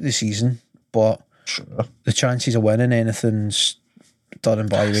get out of the season, but the chances of winning anything's done in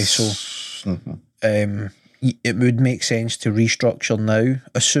byway. So it would make sense to restructure now,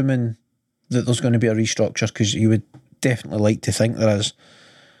 assuming that there's going to be a restructure, because you would definitely like to think there is.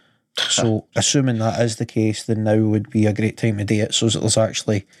 So assuming that is the case, then now would be a great time to do it, so that there's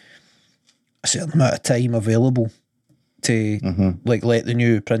actually a certain amount of time available to let the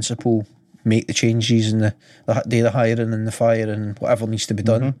new principal make the changes and the hiring and the firing and whatever needs to be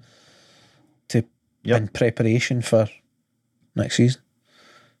done in preparation for next season.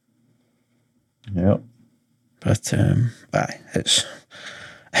 Yep. But it's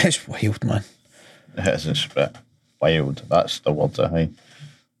wild, man. It's a bit wild. That's the word, I think.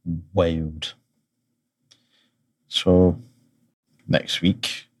 Wild. So next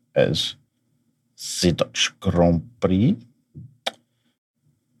week is the Dutch Grand Prix.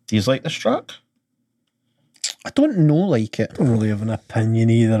 Do you like this track? I don't know like it. I don't really have an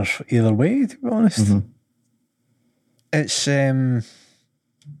opinion either way, to be honest. It's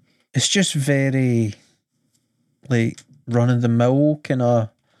just very run of the mill kind of.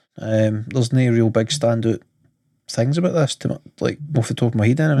 There's no real big standout things about this, off the top of my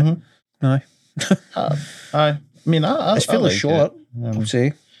head, anyway. Aye. I mean, it's fairly short. I'd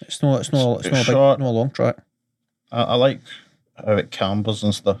say it's not a long track. I like how it cambers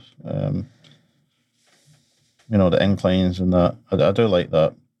and stuff. The inclines and that. I do like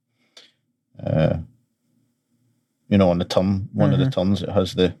that. On the turn, one of the turns, it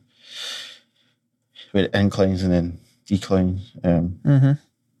has where it inclines and then declines.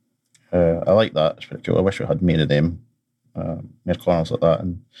 I like that. It's pretty cool. I wish we had more of them, more corners like that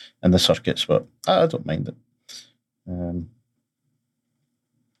in the circuits, but I don't mind it. I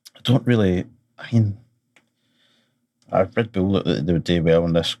don't really. I mean, Red Bull looked like they would do well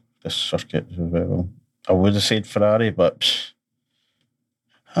in this circuit as well. I would have said Ferrari, but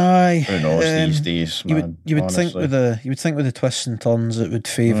aye, who knows these days, man. You would think with the twists and turns it would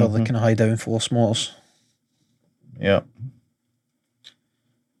favour the kind of high downforce motors. Yeah.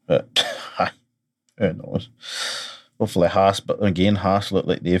 But who knows? Hopefully Haas, but again, Haas look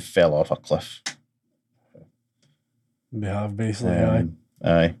like they've fell off a cliff. They have, basically,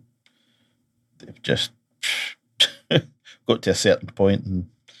 aye. They've just got to a certain point and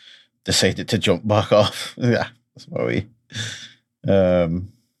decided to jump back off. Yeah, that's my way.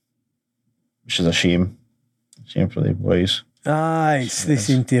 Which is a shame. Shame for the boys. Aye, they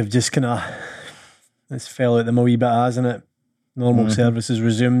seem to have just this fell out them a wee bit, hasn't it? Normal services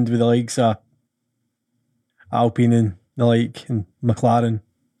resumed with the likes of Alpine and the like, and McLaren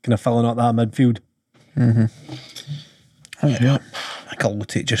kind of filling up that midfield. I think a lot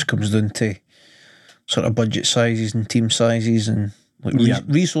of it just comes down to sort of budget sizes and team sizes and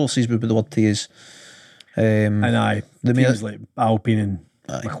resources would be the word to use. And teams like Alpine and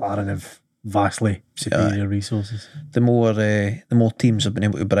McLaren have vastly superior resources. The more teams have been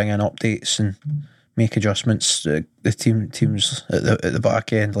able to bring in updates and make adjustments, the teams at the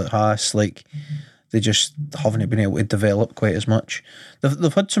back end, like Haas, like they just haven't been able to develop quite as much.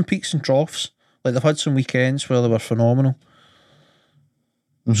 They've had some peaks and troughs. Like they've had some weekends where they were phenomenal,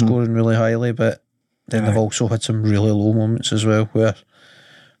 scoring really highly, but then they've also had some really low moments as well, where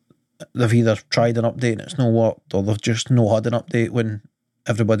they've either tried an update and it's not worked, or they've just not had an update when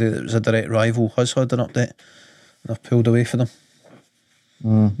everybody that was a direct rival has had an update and they've pulled away from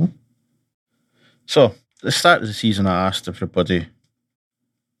them. So, at the start of the season, I asked everybody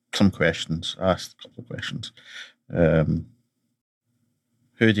some questions. I asked a couple of questions.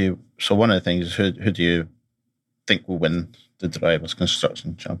 So one of the things is who do you think will win the Drivers'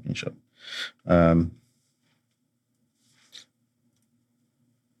 Construction Championship?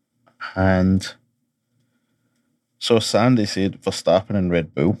 And so Sandy said Verstappen and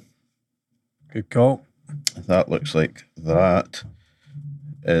Red Bull. Good call. That looks like that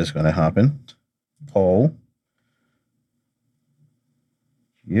is going to happen. Paul,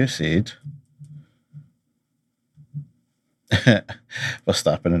 you said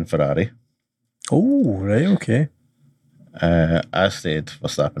Verstappen and Ferrari. Oh, right, okay. I said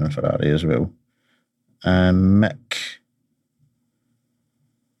Verstappen and Ferrari as well. And Mick,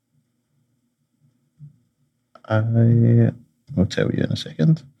 I'll tell you in a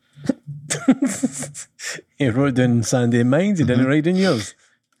second. He wrote down Sandy in mind, he didn't write down yours.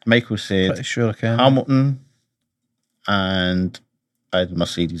 Michael said Pretty sure I can. Hamilton, and I had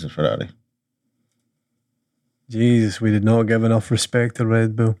Mercedes and Ferrari. Jesus, we did not give enough respect to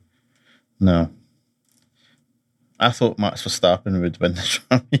Red Bull. No. I thought Max Verstappen would win the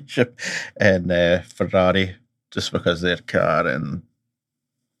championship and Ferrari, just because their car and,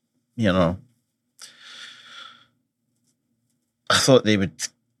 I thought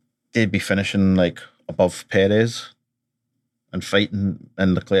they'd be finishing like above Perez and fighting,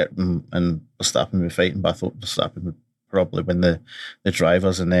 and Leclerc and Verstappen would be fighting, but I thought Verstappen would probably win the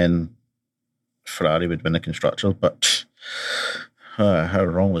drivers and then Ferrari would win the constructors, but how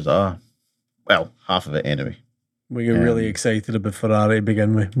wrong was that? Well, half of it anyway. We got really excited about Ferrari to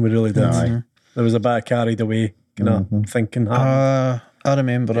begin with. We really did. There was a bit carried away, thinking. I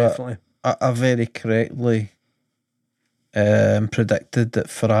remember Definitely. I very correctly predicted that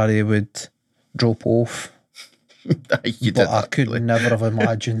Ferrari would drop off. I could never have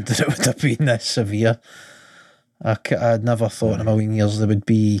imagined that it would have been this severe. I'd never thought in a million years they would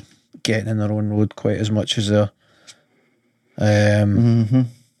be getting in their own road quite as much as they're.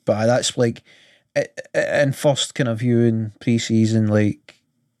 But that's like, in first kind of viewing pre-season, like,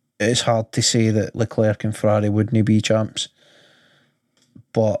 it's hard to say that Leclerc and Ferrari wouldn't be champs.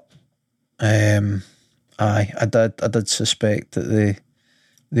 But I did suspect that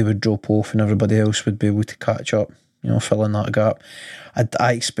they would drop off and everybody else would be able to catch up, fill in that gap.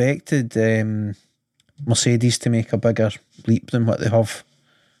 I expected Mercedes to make a bigger leap than what they have.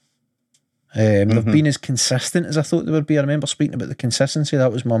 They've been as consistent as I thought they would be. I remember speaking about the consistency.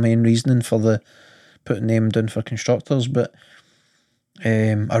 That was my main reasoning for the putting them down for constructors. But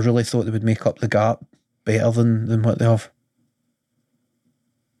I really thought they would make up the gap better than what they have.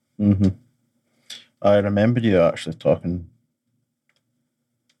 I remember you actually talking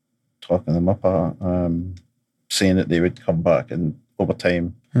them up, saying that they would come back in over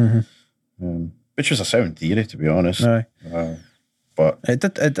time, which was a sound theory, to be honest. But it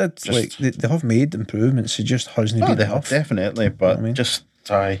did just, like they have made improvements. It just hasn't been enough. Definitely, but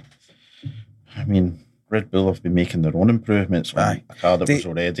I mean, Red Bull have been making their own improvements on a car that was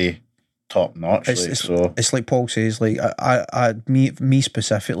already top notch. It's like Paul says. Like me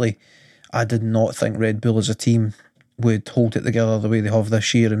specifically, I did not think Red Bull as a team would hold it together the way they have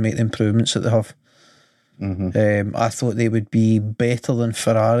this year and make the improvements that they have. I thought they would be better than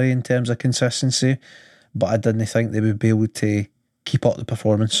Ferrari in terms of consistency, but I didn't think they would be able to keep up the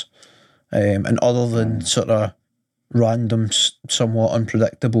performance. And other than sort of random, somewhat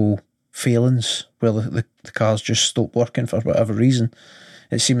unpredictable failings where the cars just stopped working for whatever reason,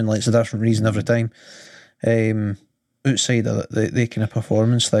 it's seeming like it's a different reason every time. Outside of the kind of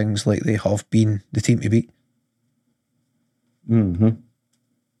performance things, like they have been the team to beat.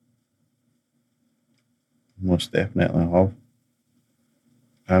 Most definitely have.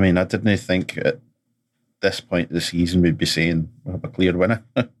 I mean, I didn't think at this point of the season we'd be saying we have a clear winner.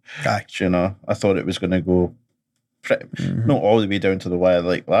 I thought it was going to go not all the way down to the wire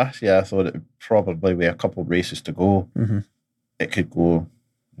like last year. I thought it would probably be a couple of races to go. It could go,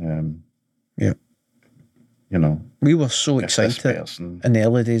 we were so excited in the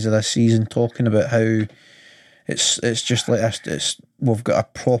early days of this season, talking about how It's just like we've got a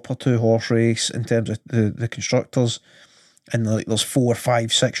proper 2-horse race in terms of the constructors, and like there's 4,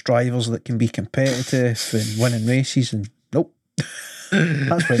 5, 6 drivers that can be competitive and winning races, and nope,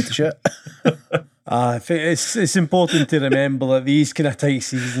 that's went to shit. I think it's important to remember that these kind of tight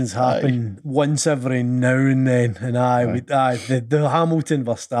seasons happen once every now and then, and the Hamilton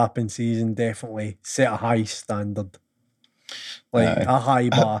Verstappen season definitely set a high standard, like a high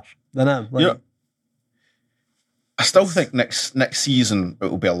bar. I still think next season it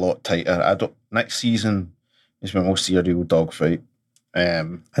will be a lot tighter. Next season is when we'll see a real dogfight.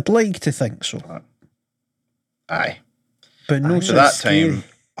 I'd like to think so. Aye, but no. So that time,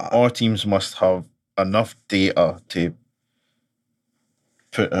 our teams must have enough data to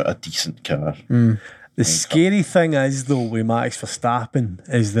put out a decent car. The scary thing is, though, with Max Verstappen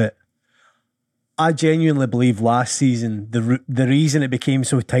is that I genuinely believe last season the reason it became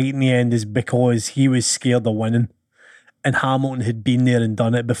so tight in the end is because he was scared of winning, and Hamilton had been there and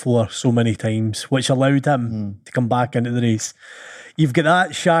done it before so many times, which allowed him to come back into the race. You've got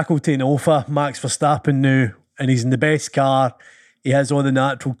that Shackleton Alpha, Max Verstappen now, and he's in the best car. He has all the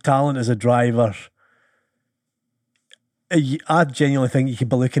natural talent as a driver. I genuinely think you could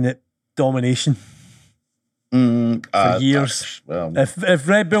be looking at domination for years. If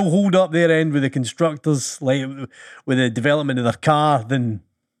Red Bull hold up their end with the constructors, like with the development of their car, then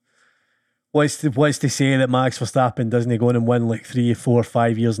what's to say that Max Verstappen doesn't go on and win like 3, 4,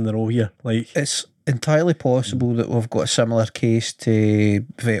 5 years in a row here? Like, it's entirely possible that we've got a similar case to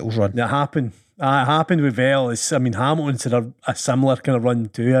Vettel's run. It happened with Vettel. Hamilton's had a similar kind of run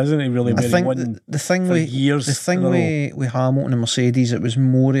too, hasn't he? Really, I think the thing with Hamilton and Mercedes, it was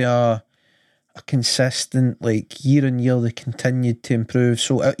more a consistent, like year on year, they continued to improve.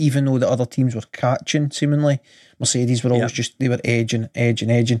 So even though the other teams were catching, seemingly, Mercedes were always they were edging.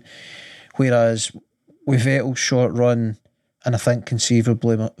 Whereas with Vettel's short run, and I think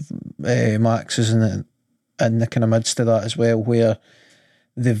conceivably Max is in the kind of midst of that as well, where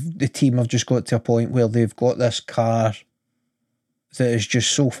the team have just got to a point where they've got this car that is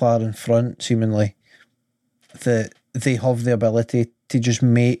just so far in front, seemingly, that they have the ability to just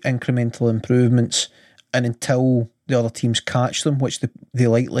make incremental improvements, and until the other teams catch them, which they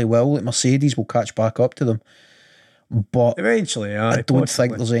likely will, like Mercedes will catch back up to them. But eventually, I don't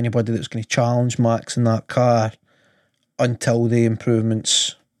think there's anybody that's going to challenge Max in that car until the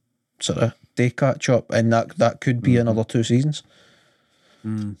improvements they catch up, and that could be another 2 seasons.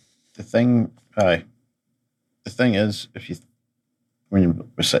 The thing is,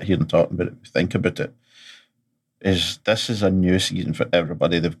 when we sit here and talk about it, we think about it, is this is a new season for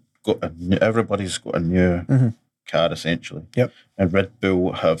everybody. Everybody's got a new car essentially. Yep. And Red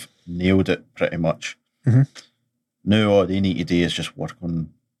Bull have nailed it pretty much. Now all they need to do is just work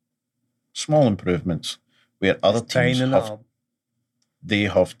on small improvements, where other teams have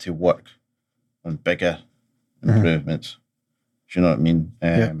to work on bigger improvements. Do you know what I mean?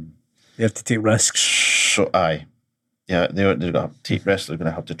 They have to take risks. So they're going to have to take risks. They're going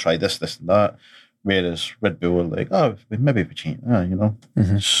to have to try this, and that. Whereas Red Bull are like, maybe we change,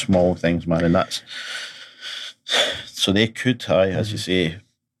 small things, man, and that's so they could, as you say,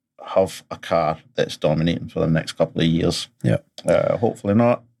 have a car that's dominating for the next couple of years. Yeah, hopefully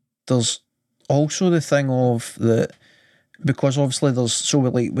not. There's also the thing of that, because obviously there's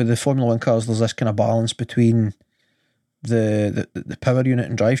with the Formula 1 cars, there's this kind of balance between the power unit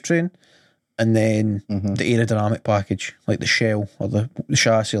and drivetrain, and then the aerodynamic package, like the shell or the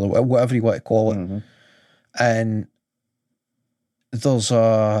chassis or whatever you want to call it. And there's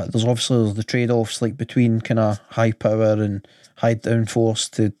obviously the trade-offs, like between kind of high power and high downforce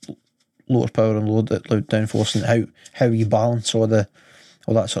to lower power and low downforce, and how you balance all that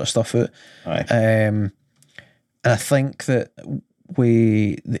sort of stuff out. And I think that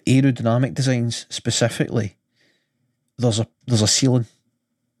with the aerodynamic designs specifically, there's a ceiling.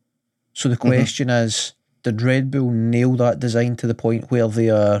 So the question is, did Red Bull nail that design to the point where they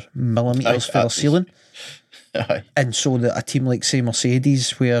are millimetres for the ceiling? And so that a team like, say,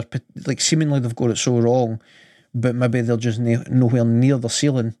 Mercedes, where like seemingly they've got it so wrong, but maybe they're just nowhere near the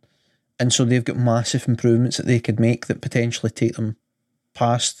ceiling, and so they've got massive improvements that they could make that potentially take them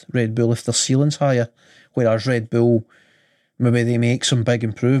past Red Bull if their ceiling's higher. Whereas Red Bull, maybe they make some big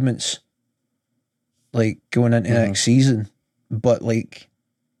improvements, like going into next season, but like,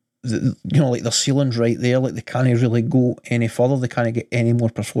 like their ceiling's right there, like they can't really go any further, they can't get any more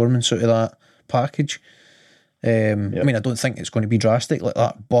performance out of that package. I mean, I don't think it's going to be drastic like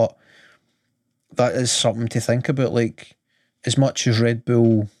that, but that is something to think about. Like, as much as Red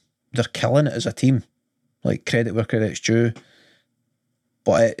Bull, they're killing it as a team, like credit where credit's due,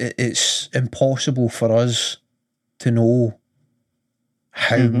 but it's impossible for us to know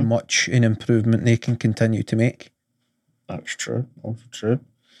how much an improvement they can continue to make. That's true. Also true.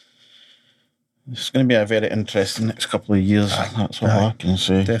 It's going to be a very interesting next couple of years. That's all I can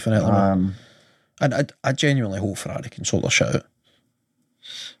say. Definitely. And I genuinely hope Ferrari can sort their shit out.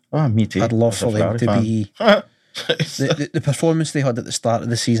 Oh, me too. I'd love for them to be the performance they had at the start of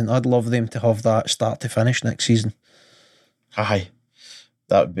the season. I'd love them to have that start to finish next season. Aye,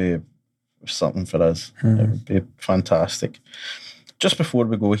 that would be something for us. It would be fantastic. Just before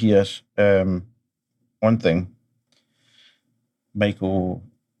we go here, one thing, Michael.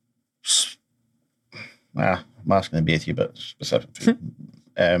 I'm asking to be with you, but specifically,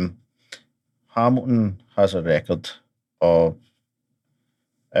 Hamilton has a record of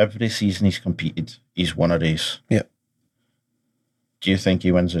every season he's competed, he's won a race. Yep. Do you think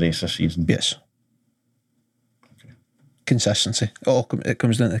he wins a race this season? Yes. Okay. Consistency. It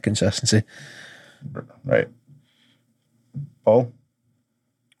comes down to consistency. Right. Paul?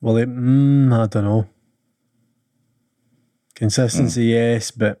 Well, I don't know. Consistency,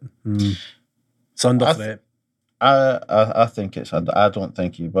 yes, but it's under threat. I think it's under. I don't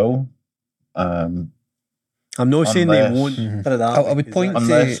think he will. I'm not saying they won't. I would point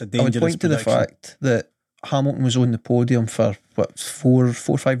to the fact that Hamilton was on the podium for four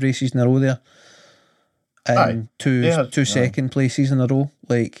or five races in a row there, and two second places in a row.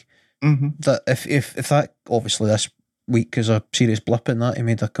 Like that, if that obviously this week is a serious blip in that, he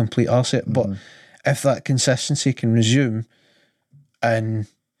made a complete arse it. But if that consistency can resume, and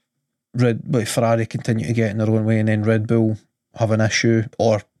Ferrari continue to get in their own way, and then Red Bull have an issue,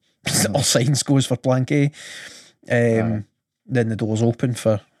 or Sainz goes for Plank A, then the door's open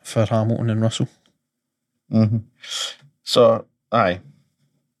for Hamilton and Russell. So,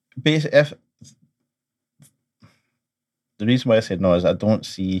 if the reason why I said no is I don't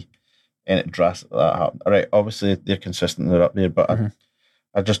see any drastic that happen. All right, obviously they're consistent, they're up there, but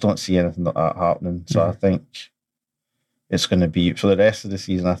I just don't see anything like that happening. So I think it's going to be for the rest of the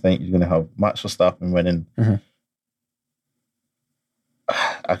season. I think you're going to have Max Verstappen winning.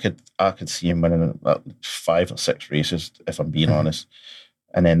 I could see him winning 5 or 6 races if I'm being honest,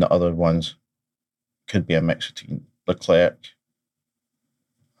 and then the other ones could be a mix between Leclerc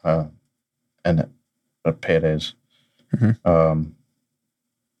and Perez,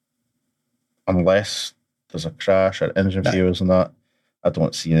 unless there's a crash or engine failures and that. I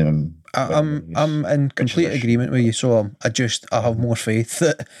don't see them. I'm in complete agreement with you. So I have more faith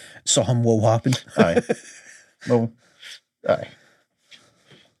that something will happen. Aye. Well, aye.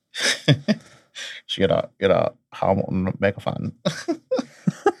 So you're a Hamilton mega fan.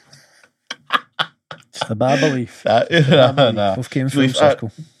 It's the bad belief. Both came full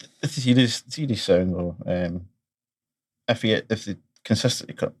circle. Serious sound though. If the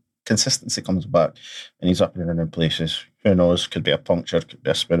consistency comes back and he's up and running in places, who knows? Could be a puncture, could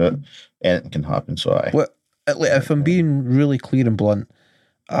be a spin. Anything can happen. So if I'm being really clear and blunt,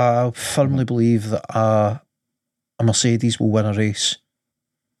 I firmly believe that a Mercedes will win a race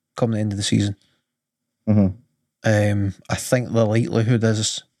come the end of the season. I think the likelihood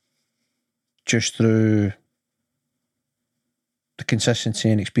is just through the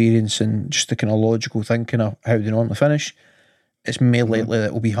consistency and experience and just the kind of logical thinking of how they normally finish, it's more likely that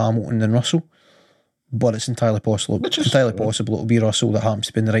it will be Hamilton than Russell. But it's entirely possible. Possible it'll be Russell that happens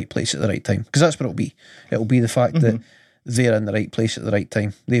to be in the right place at the right time, because that's what it'll be. It'll be the fact that they're in the right place at the right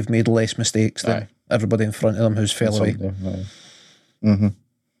time. They've made less mistakes than everybody in front of them who's fell away.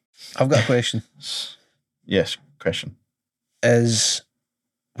 I've got a question. Yes, question. Is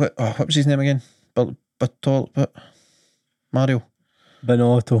what was his name again? Mario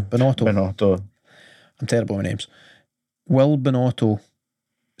Binotto. I'm terrible with names. Will Binotto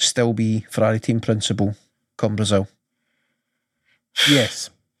still be Ferrari team principal come Brazil? Yes.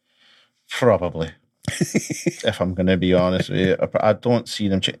 Probably. If I'm going to be honest with you, I don't see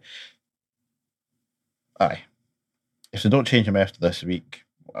them if they don't change him after this week,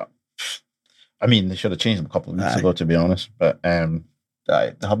 well, I mean, they should have changed him a couple of weeks ago, to be honest, but they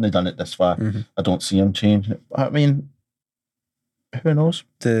haven't done it this far. I don't see him changing it. I mean, who knows?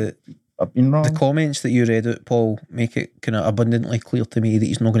 I've been wrong. The comments that you read out, Paul, make it kind of abundantly clear to me that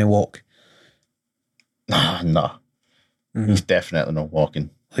he's not going to walk. No. He's definitely not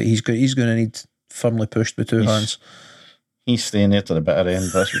walking. Like he's going to need firmly pushed with two hands. He's staying there to the bitter end.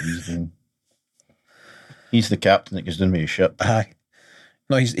 That's what he's doing. He's the captain that goes down with his ship. Aye.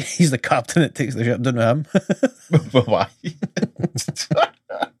 No, he's the captain that takes the ship down with him. But why?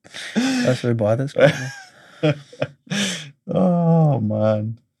 That's how bad it's. Oh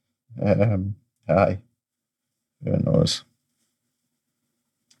man. Aye. Who knows?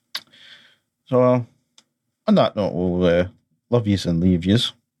 So On that note, we'll love yous and leave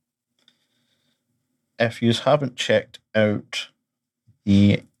yous. If yous haven't checked out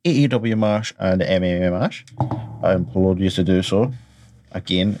the AEW Mash and the MMA Mash, I implore you to do so.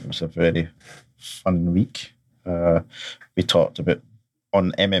 Again, it was a very fun week. We talked about,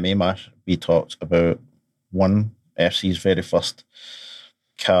 on MMA Mash, we talked about one FC's very first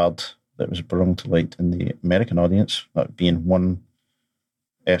card that was brought to light in the American audience, that being one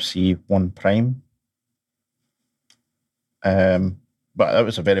FC 1 Prime. But that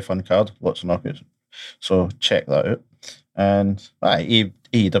was a very fun card, lots of knockouts. So check that out. And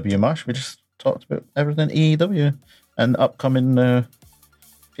AEW Mash, we just talked about everything AEW and upcoming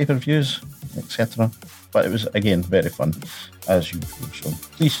pay-per-views, etc. But it was, again, very fun, as usual. So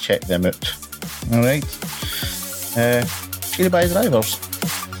please check them out. All right. Cheery bye, drivers.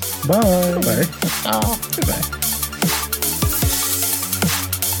 Bye. Bye. Goodbye.